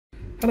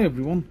Hello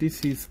everyone,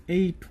 this is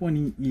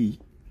A20e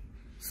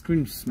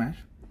screen smash,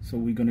 so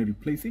we're going to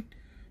replace it.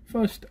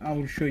 First I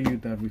will show you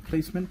the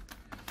replacement,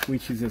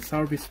 which is a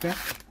service pack.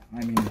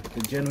 I mean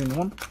the genuine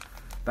one.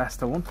 That's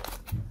the one.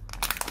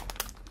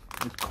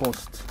 It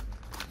costs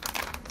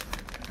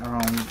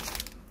around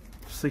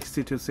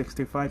 60 to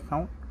 65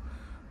 pounds.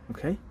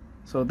 Okay,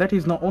 so that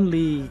is not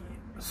only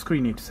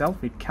screen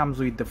itself, it comes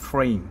with the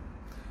frame.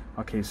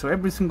 Okay, so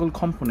every single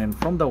component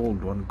from the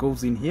old one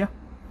goes in here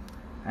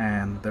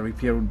and the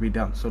repair will be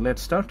done. So let's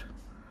start.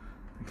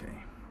 Okay,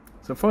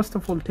 so first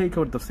of all, take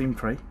out the SIM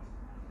tray.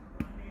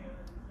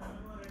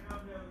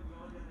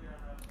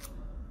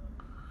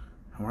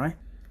 Alright,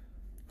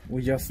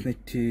 we just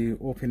need to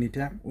open it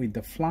up with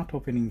the flat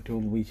opening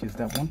tool, which is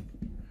that one.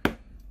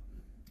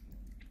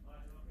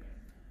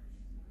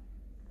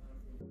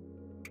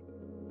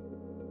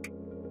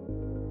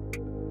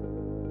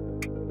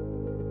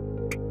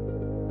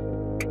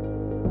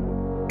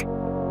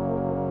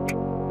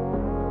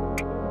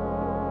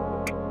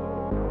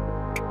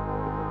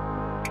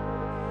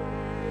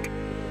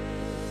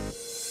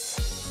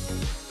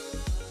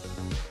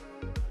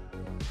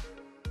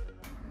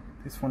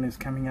 This one is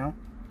coming out.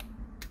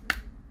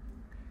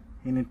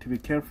 You need to be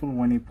careful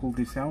when you pull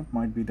this out.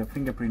 Might be the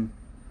fingerprint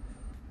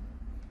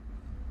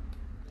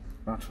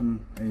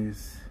button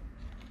is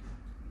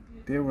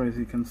there, as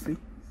you can see.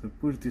 So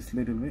push this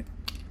little bit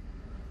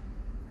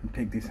and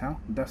take this out.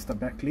 That's the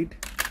back lid.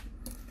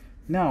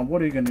 Now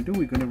what are we going to do?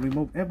 We're going to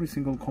remove every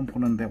single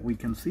component that we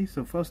can see.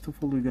 So first of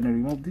all, we're going to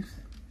remove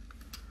this.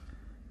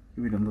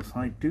 Give it on the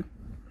side too.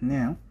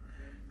 Now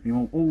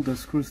remove all the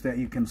screws that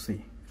you can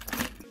see.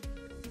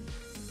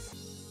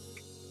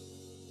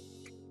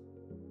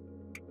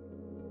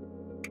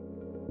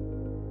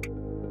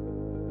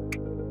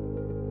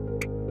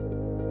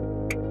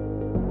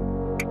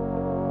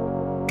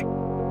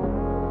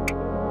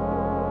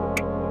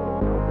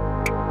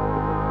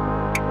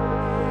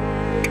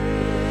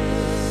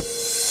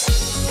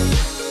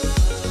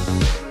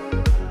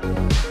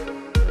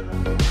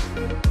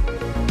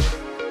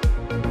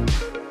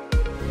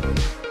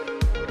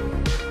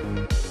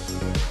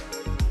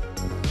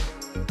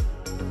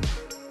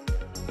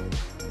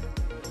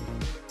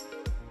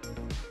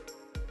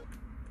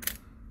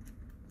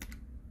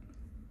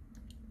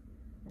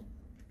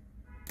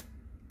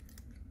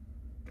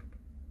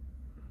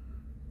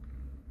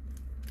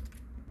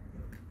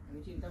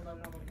 চিন্তা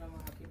ভাবনা করলাম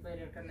আকিব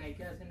ভাইয়ের একটা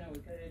নায়িকা আছে না,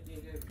 ওইটার যে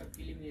একটা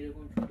ফিল্ম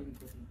এরকম শুটিং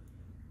করি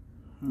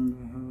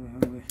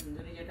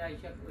সুন্দরী যেটা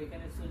আইসা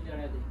ওইখানে চুল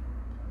জড়া দেয়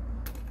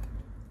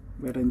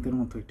বেটাইন্তের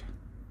মতো এটা।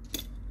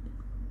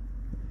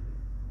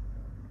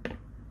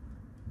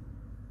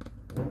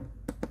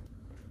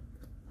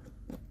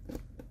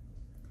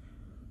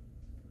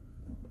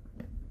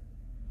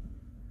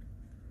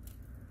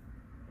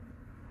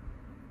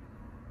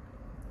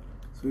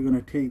 So we're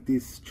going to take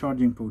this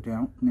charging port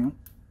out now.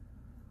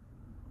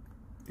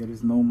 There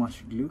is no much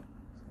glue,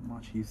 so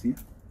much easier.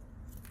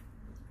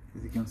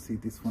 As you can see,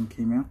 this one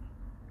came out.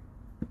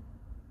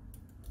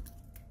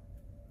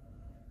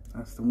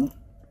 That's the one.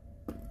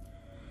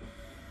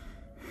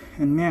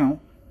 And now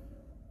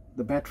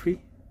the battery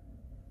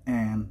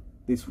and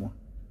this one.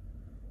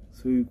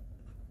 So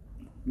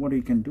what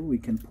you can do, we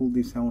can pull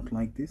this out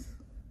like this.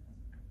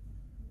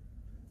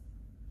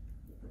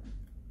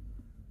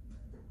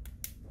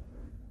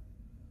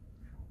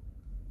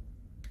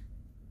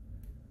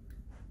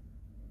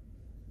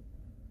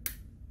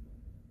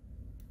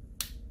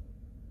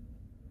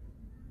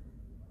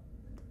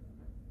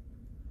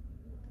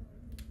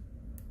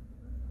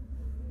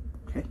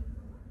 Okay,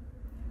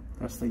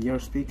 that's the ear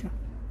speaker.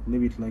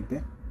 Leave it like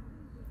that,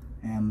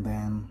 and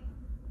then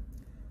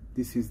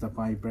this is the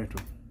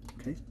vibrator.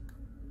 Okay,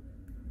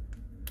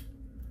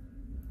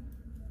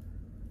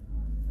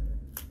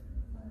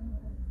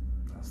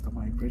 that's the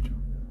vibrator.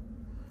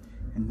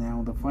 And now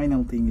the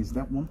final thing is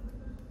that one.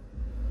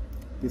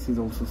 This is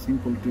also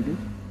simple to do.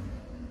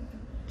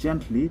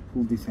 Gently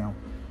pull this out.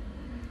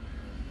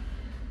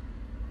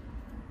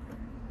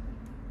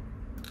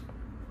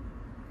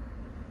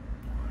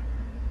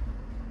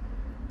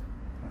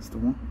 That's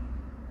the one.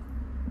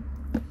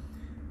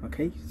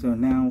 Okay, so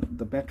now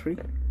the battery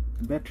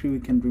we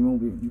can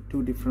remove it in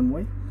two different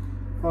ways.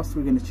 First,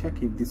 we're going to check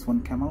if this one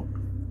came out.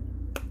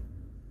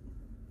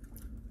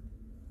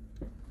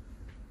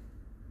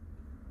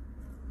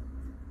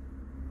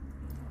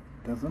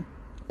 Doesn't.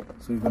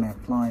 So we're going to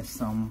apply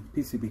some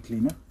PCB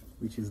cleaner,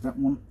 which is that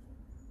one.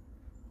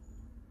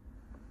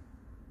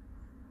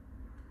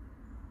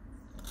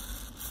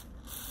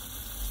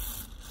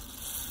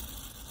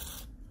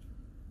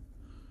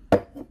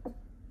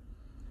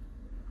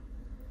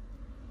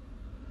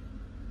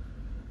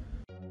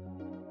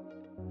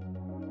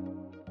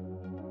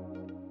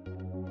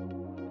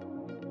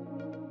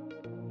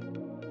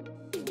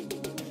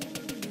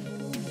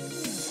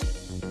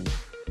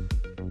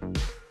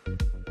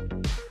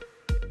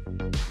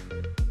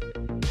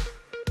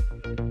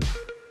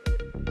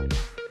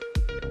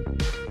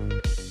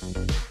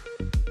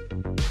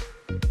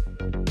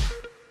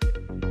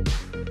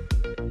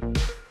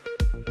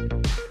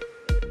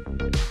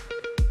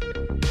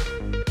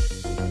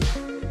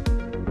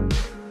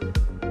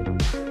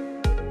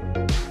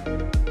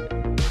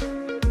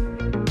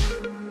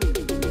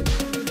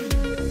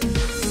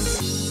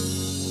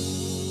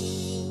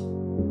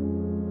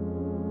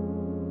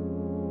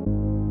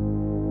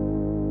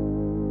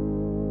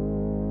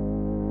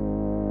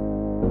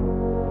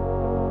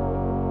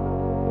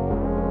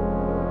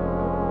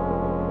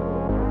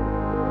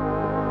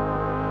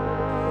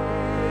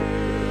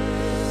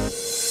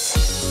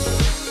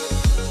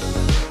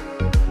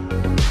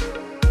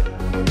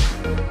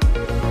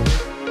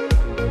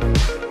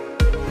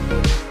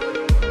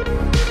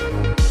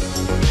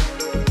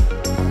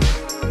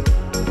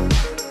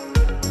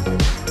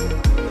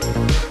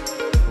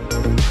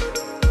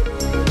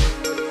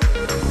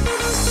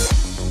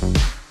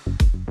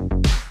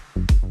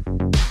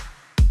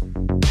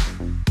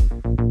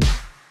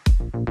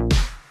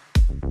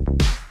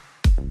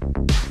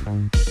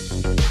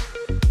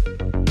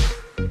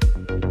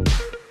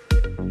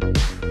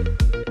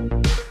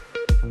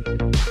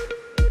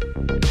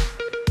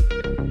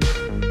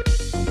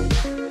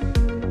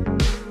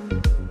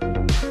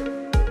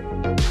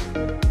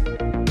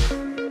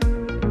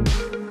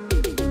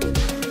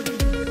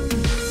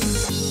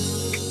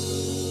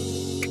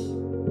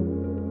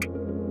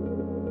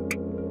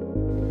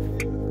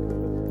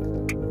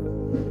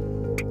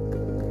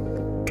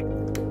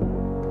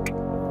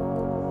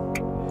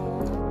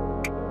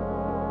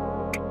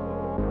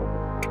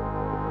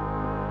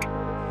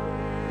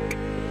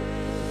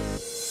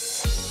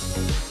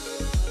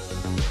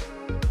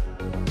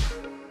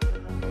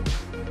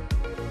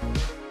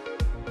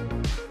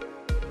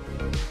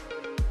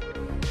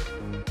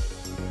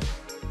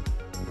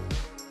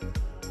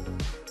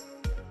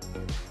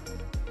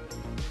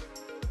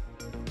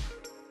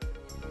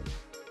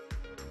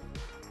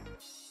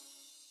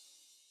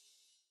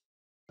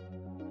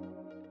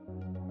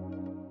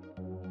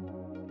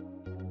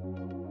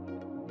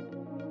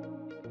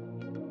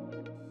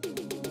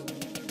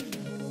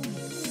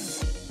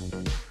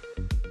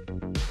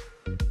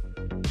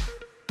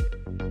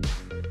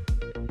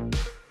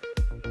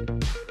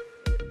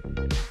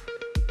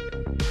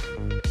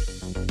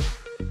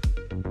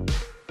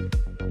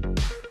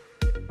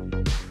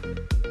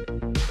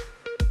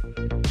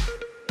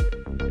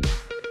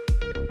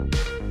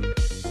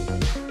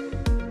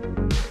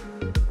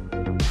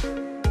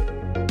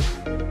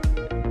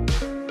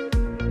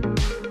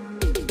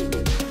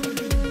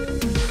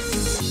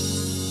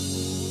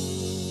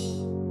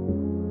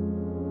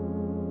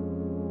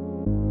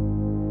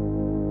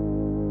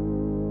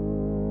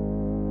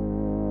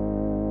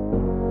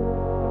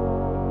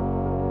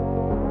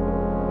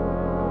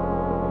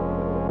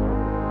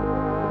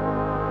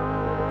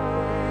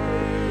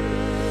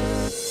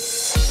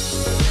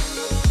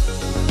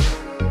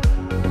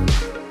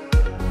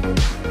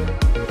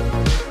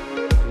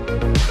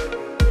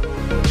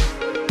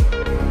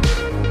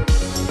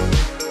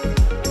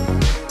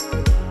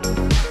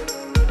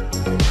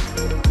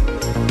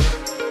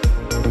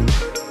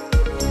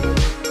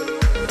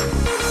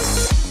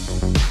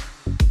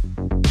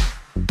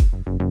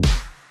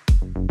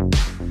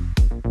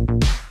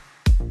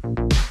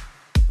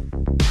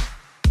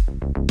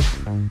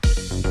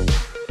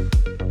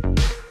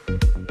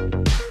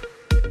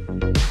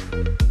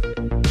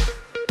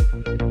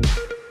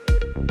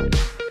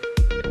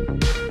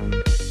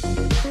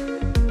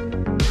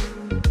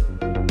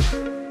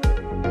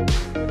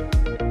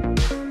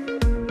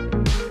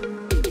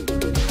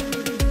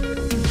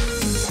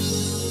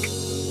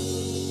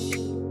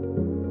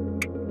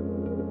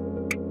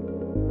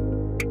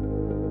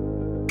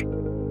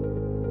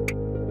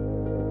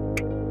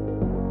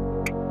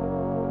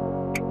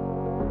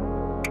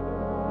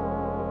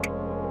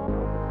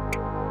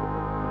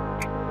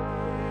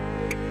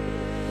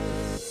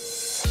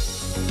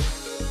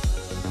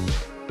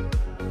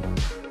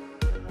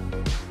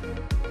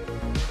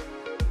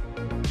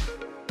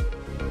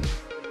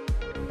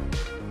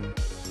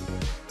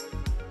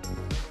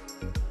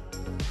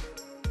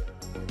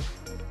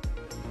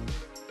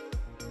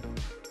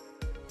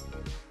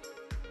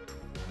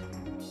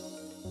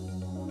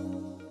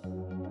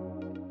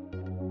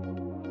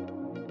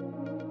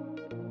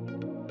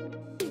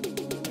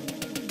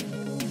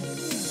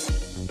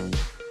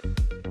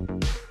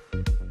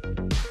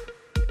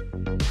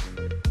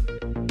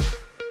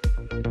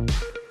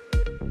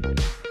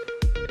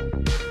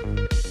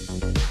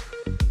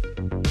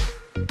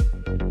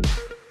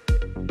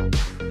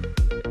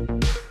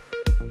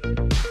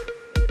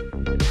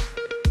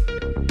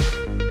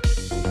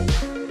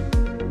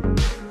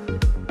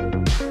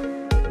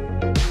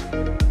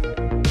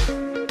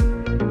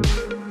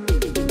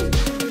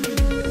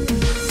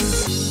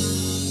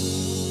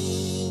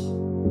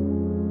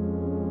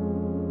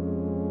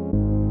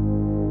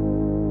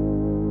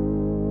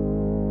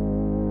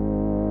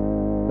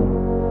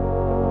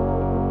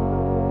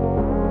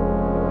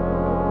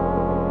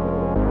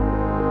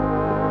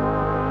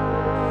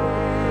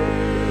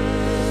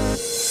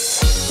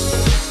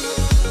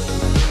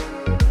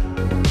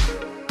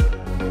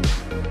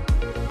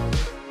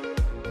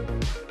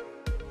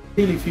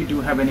 If you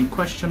do have any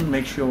question,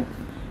 make sure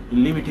you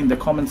leave it in the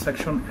comment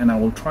section and I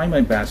will try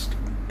my best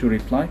to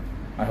reply.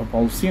 I hope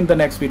I'll see you in the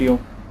next video.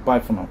 Bye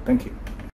for now. Thank you.